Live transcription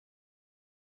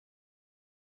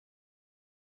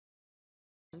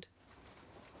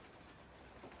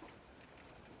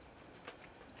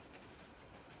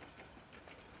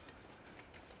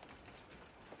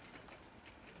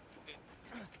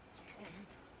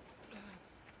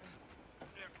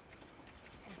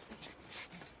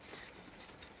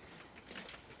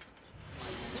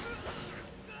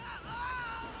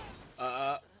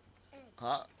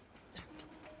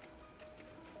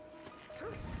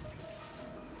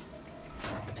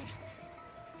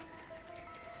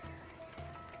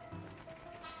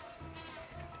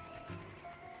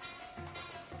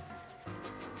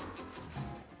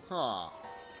Huh.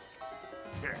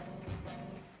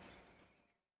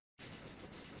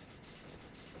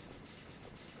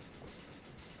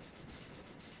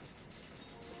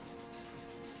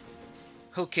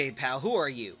 Okay, pal, who are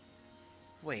you?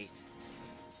 Wait,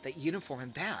 that uniform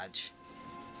and badge.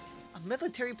 A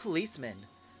military policeman.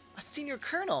 A senior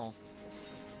colonel.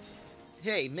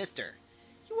 Hey, mister.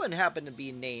 You wouldn't happen to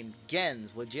be named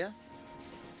Gens, would you?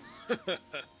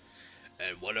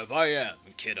 And what if I am,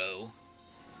 kiddo?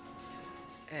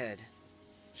 Ed,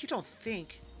 you don't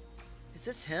think... Is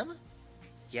this him?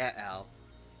 Yeah, Al.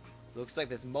 Looks like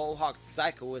this Mohawk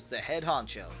psycho is the head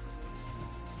honcho.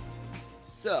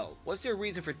 So, what's your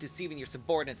reason for deceiving your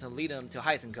subordinates and leading them to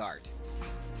Isengard?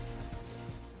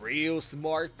 Real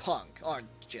smart punk, aren't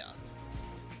ya?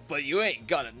 But you ain't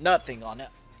got nothing on it.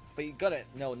 But you gotta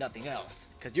know nothing else,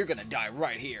 cause you're gonna die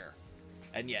right here.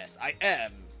 And yes, I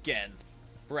am Gens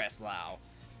Breslau,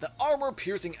 the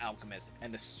armor-piercing alchemist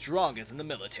and the strongest in the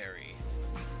military.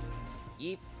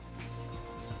 Yeep.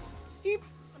 Yeep,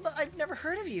 but I've never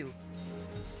heard of you.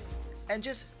 And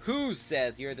just who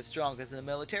says you're the strongest in the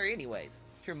military anyways?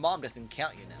 Your mom doesn't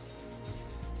count you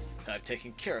now. I've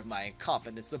taken care of my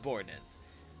incompetent subordinates.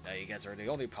 Now you guys are the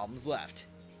only problems left.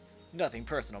 Nothing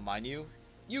personal, mind you.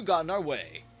 You got in our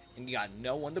way, and you got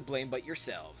no one to blame but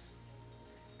yourselves.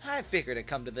 I figured it'd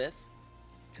come to this.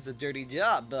 It's a dirty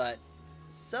job, but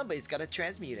somebody's gotta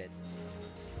transmute it.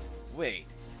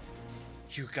 Wait.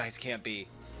 You guys can't be...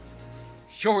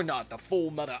 You're not the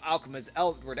Fullmetal Alchemist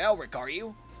Edward Elric, are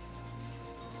you?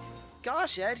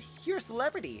 Gosh, Ed, you're a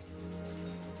celebrity.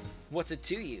 What's it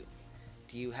to you?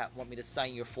 Do you want me to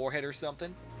sign your forehead or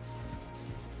something?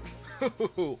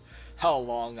 How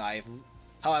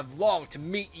I've longed to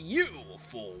meet you,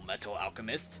 Fullmetal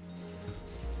Alchemist.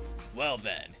 Well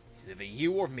then, it's either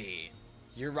you or me.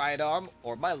 Your right arm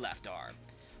or my left arm.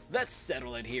 Let's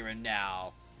settle it here and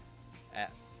now.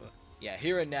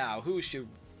 Here and now, who should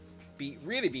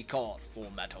really be called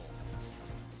Fullmetal?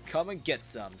 Come and get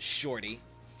some, shorty.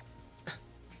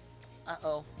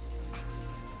 Uh-oh.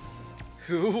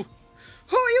 Who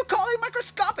are you calling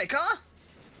microscopic, huh?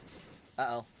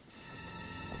 Uh-oh.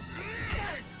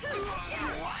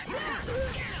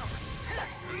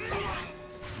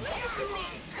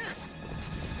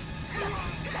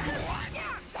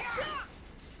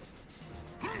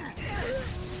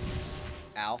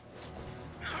 Ow.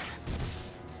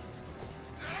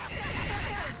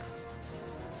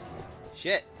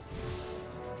 Shit.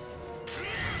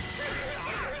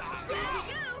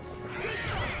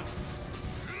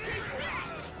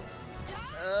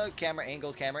 Camera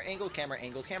angles, camera angles, camera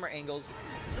angles, camera angles.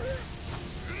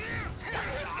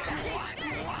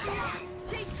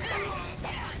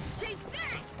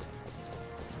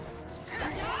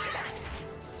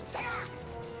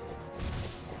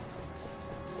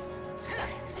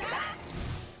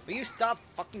 Will you stop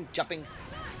fucking jumping?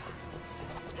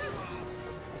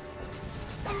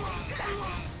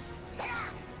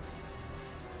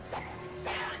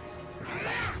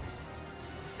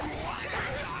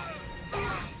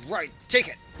 Right, take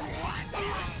it!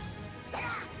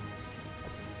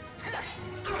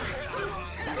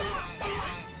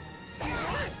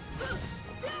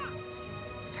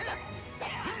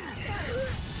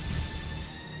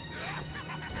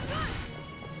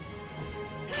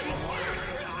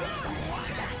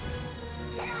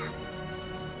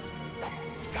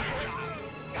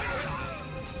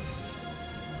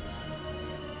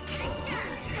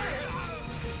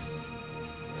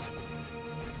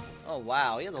 Oh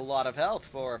wow, he has a lot of health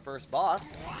for a first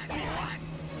boss.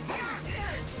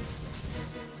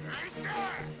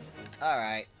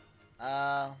 Alright.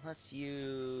 Let's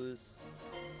use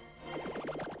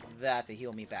that to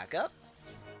heal me back up.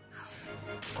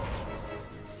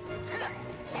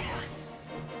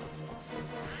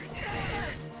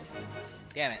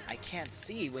 Damn it, I can't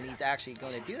see when he's actually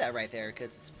going to do that right there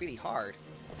because it's really hard.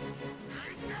 Okay,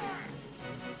 here we go.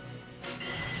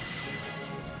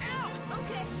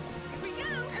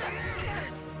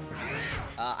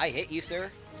 I hit you,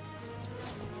 sir.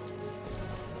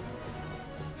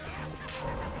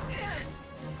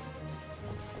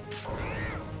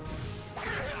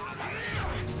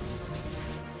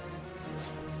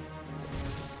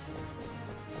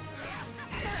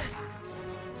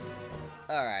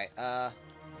 Alright, let's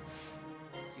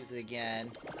use it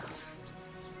again.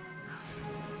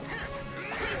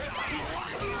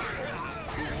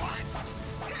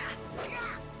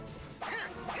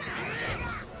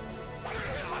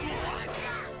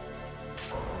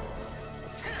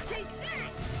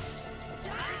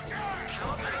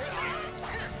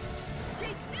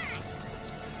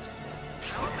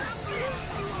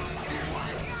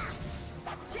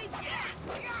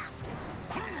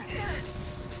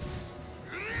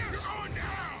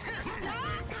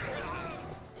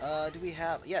 Do we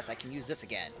have... Yes, I can use this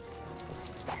again.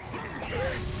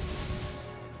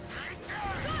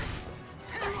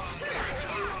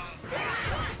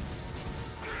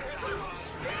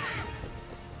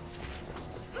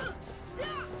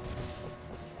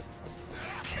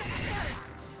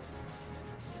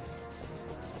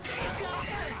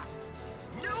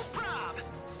 No problem.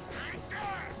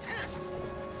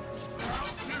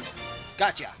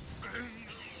 Gotcha!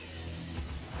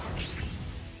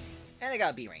 And I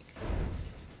got a B rank.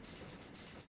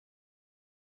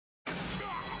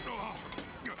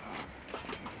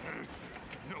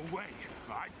 No way.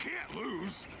 I can't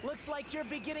lose. Looks like you're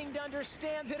beginning to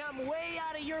understand that I'm way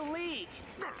out of your league.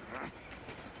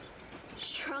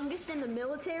 Strongest in the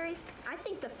military? I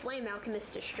think the Flame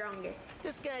Alchemist is stronger.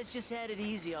 This guy's just had it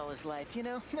easy all his life, you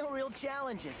know? No real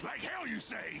challenges. Like hell you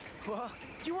say. Well,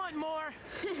 you want more?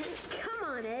 Come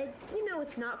on, Ed. You know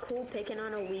it's not cool picking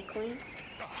on a weakling.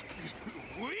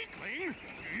 Weakling?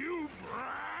 You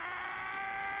brats!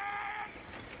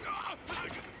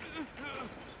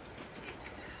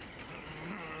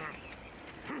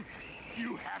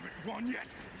 You haven't won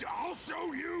yet. I'll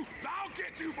show you. I'll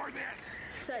get you for this.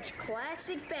 Such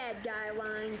classic bad guy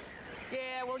lines.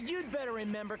 Yeah, well, you'd better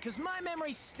remember, because my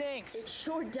memory stinks. It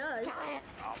sure does.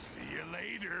 I'll see you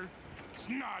later.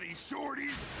 Snotty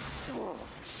shorties.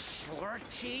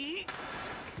 Shorty?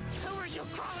 Who are you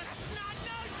calling a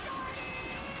snot-nosed shorty?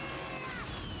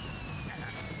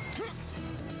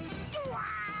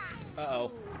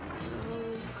 Uh-oh.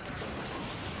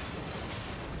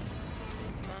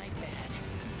 My bad.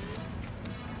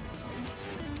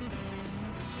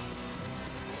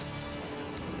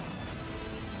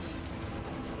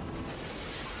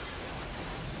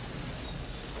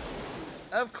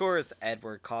 Of course,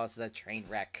 Edward caused a train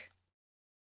wreck.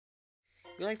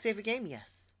 You like to save a game?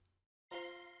 Yes.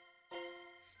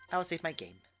 I'll save my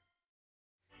game.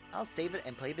 I'll save it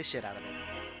and play the shit out of it.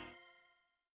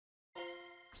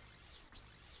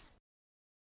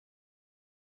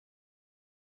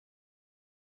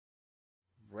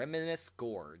 Reminisce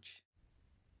Gorge.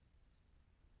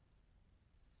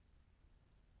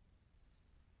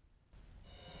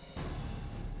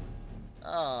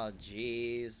 Oh,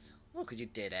 jeez. Look what you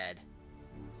did, Ed.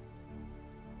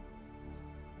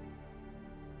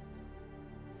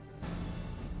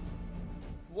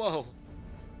 Whoa.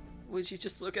 Would you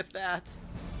just look at that?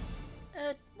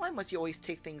 Ed, why must you always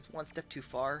take things one step too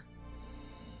far?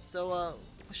 So,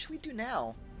 what should we do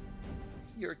now?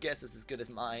 Your guess is as good as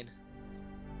mine.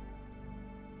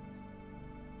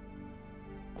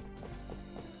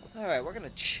 Alright, we're gonna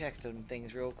check them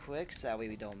things real quick, so that way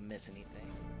we don't miss anything.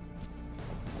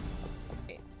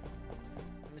 Okay.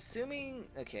 I'm assuming...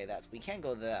 Okay, we can't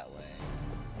go that way.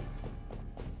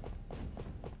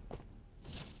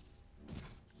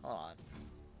 Hold on.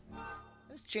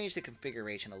 Let's change the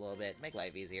configuration a little bit, make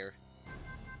life easier.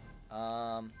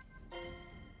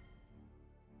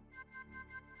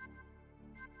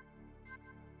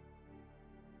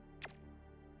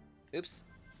 Oops.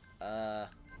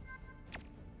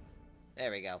 There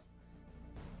we go.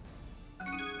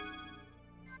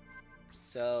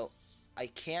 So, I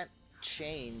can't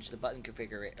change the button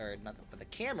configuration, or not but the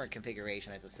camera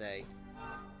configuration, as I say.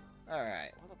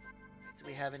 Alright. Do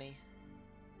we have any?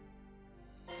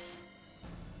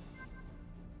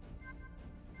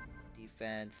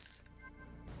 Defense.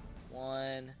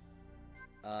 1,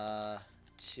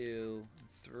 2,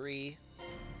 3.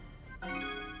 And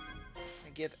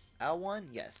give L1?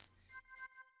 Yes.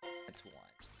 That's 1.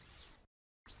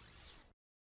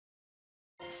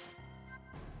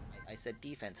 I said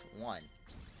defense 1.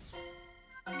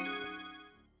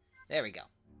 There we go.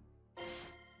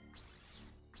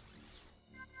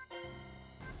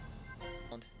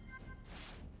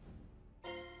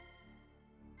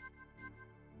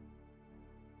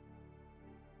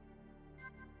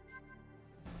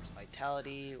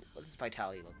 Vitality. What does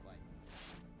vitality look like?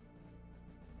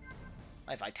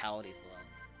 My vitality's low,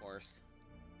 of course.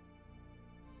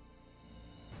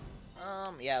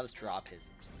 Yeah, let's drop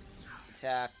his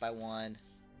attack by 1.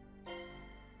 Bring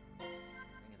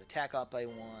his attack up by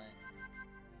 1.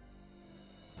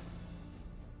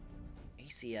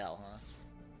 ACL, huh?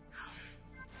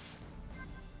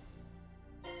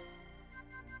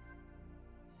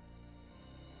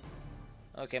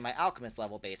 Okay, my alchemist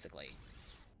level, basically.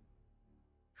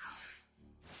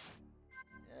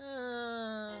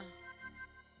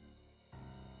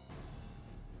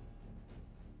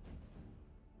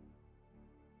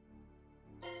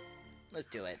 Let's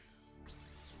do it.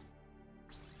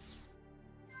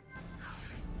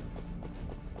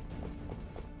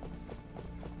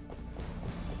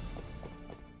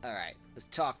 Alright, let's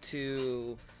talk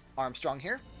to Armstrong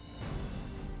here.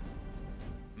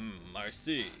 I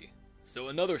see. So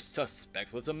another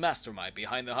suspect was a mastermind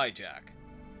behind the hijack.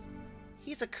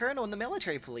 He's a colonel in the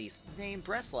military police named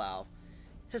Breslau.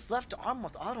 His left arm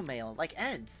was automail, like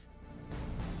Ed's.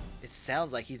 It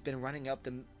sounds like he's been rounding up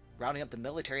the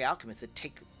military alchemists to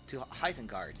take to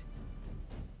Isengard.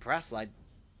 Breslau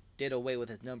did away with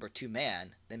his number 2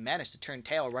 man, then managed to turn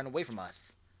tail and run away from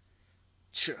us.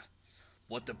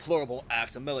 What deplorable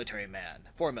acts for a military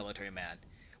man.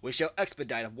 We shall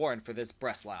expedite a warrant for this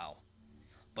Breslau.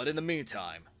 But in the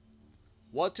meantime,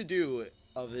 what to do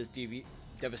of this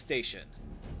devastation?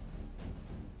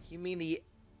 You mean the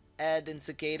Ed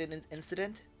instigated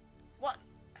incident? What?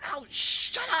 Ow,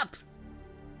 shut up!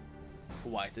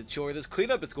 Quite the chore this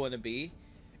cleanup is going to be,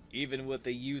 even with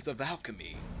the use of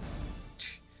alchemy.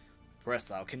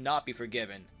 Breslau cannot be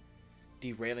forgiven.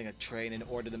 Derailing a train in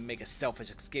order to make a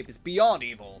selfish escape is beyond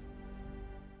evil.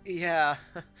 Yeah,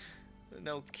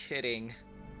 no kidding.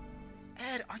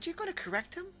 Ed, aren't you going to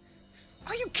correct him?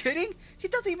 Are you kidding? He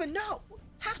doesn't even know.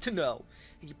 Have to know.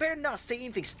 And you better not say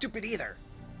anything stupid either.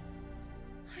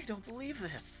 I don't believe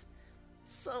this.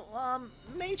 So,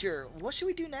 Major, what should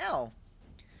we do now?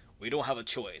 We don't have a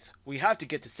choice. We have to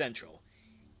get to Central.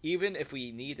 Even if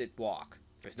we need to walk.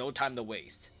 There's no time to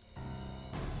waste.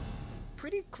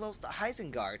 Pretty close to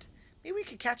Isengard. Maybe we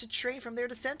could catch a train from there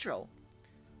to Central.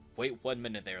 Wait 1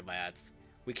 minute there, lads.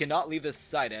 We cannot leave this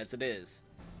site as it is.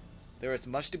 There is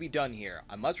much to be done here.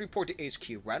 I must report to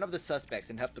HQ, round up the suspects,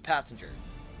 and help the passengers.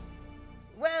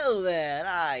 Well then,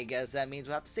 I guess that means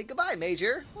we'll have to say goodbye,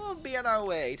 Major. We'll be on our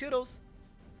way. Toodles.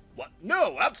 What?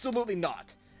 No, absolutely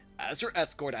not! As your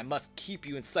escort, I must keep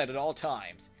you in sight at all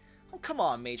times. Oh, come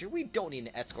on, Major. We don't need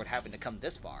an escort having to come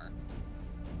this far.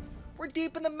 We're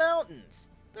deep in the mountains.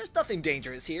 There's nothing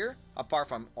dangerous here, apart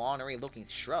from ornery-looking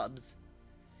shrubs.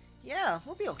 Yeah,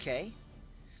 we'll be okay.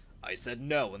 I said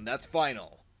no, and that's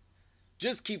final.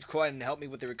 Just keep quiet and help me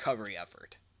with the recovery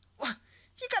effort. What?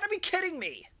 You gotta be kidding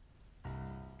me!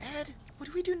 Ed, what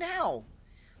do we do now?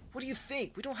 What do you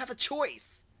think? We don't have a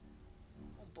choice.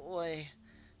 Oh boy.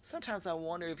 Sometimes I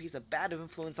wonder if he's a bad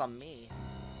influence on me.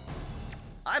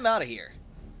 I'm out of here.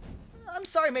 I'm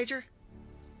sorry, Major.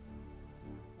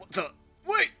 What the?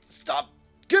 Wait! Stop!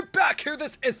 Get back here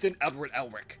this instant, Edward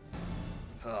Elric!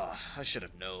 I should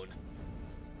have known.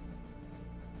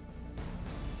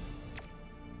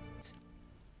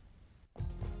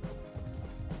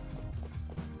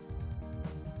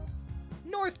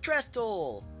 North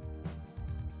Trestle!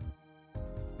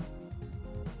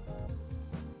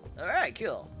 Alright,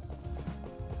 cool.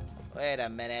 Wait a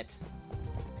minute.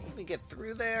 Can I even get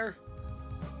through there?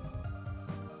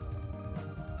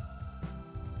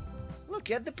 Look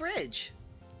at the bridge!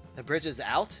 The bridge is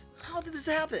out? How did this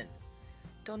happen?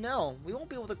 Don't know. We won't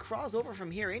be able to cross over from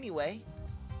here anyway.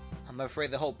 I'm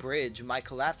afraid the whole bridge might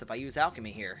collapse if I use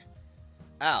alchemy here.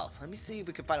 Al, let me see if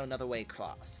we can find another way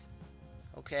across.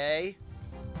 Okay.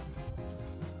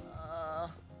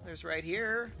 There's right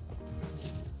here.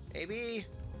 Maybe.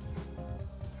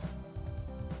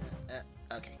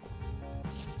 Okay.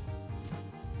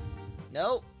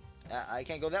 No. I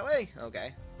can't go that way?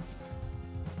 Okay.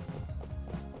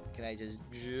 Can I just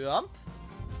jump?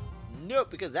 Nope,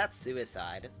 because that's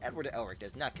suicide, and Edward Elric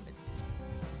does not commit suicide.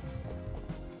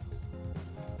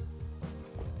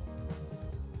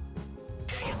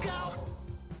 There you go.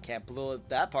 Can't blow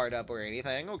that part up or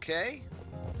anything, okay.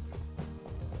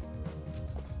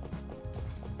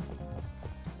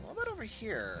 What about over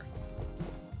here?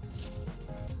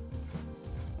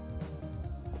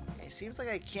 It seems like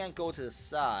I can't go to the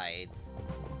sides.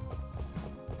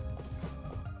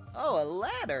 Oh, a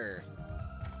ladder!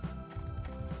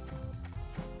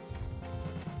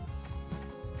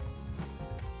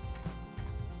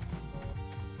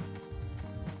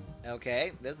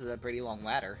 Okay, this is a pretty long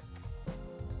ladder.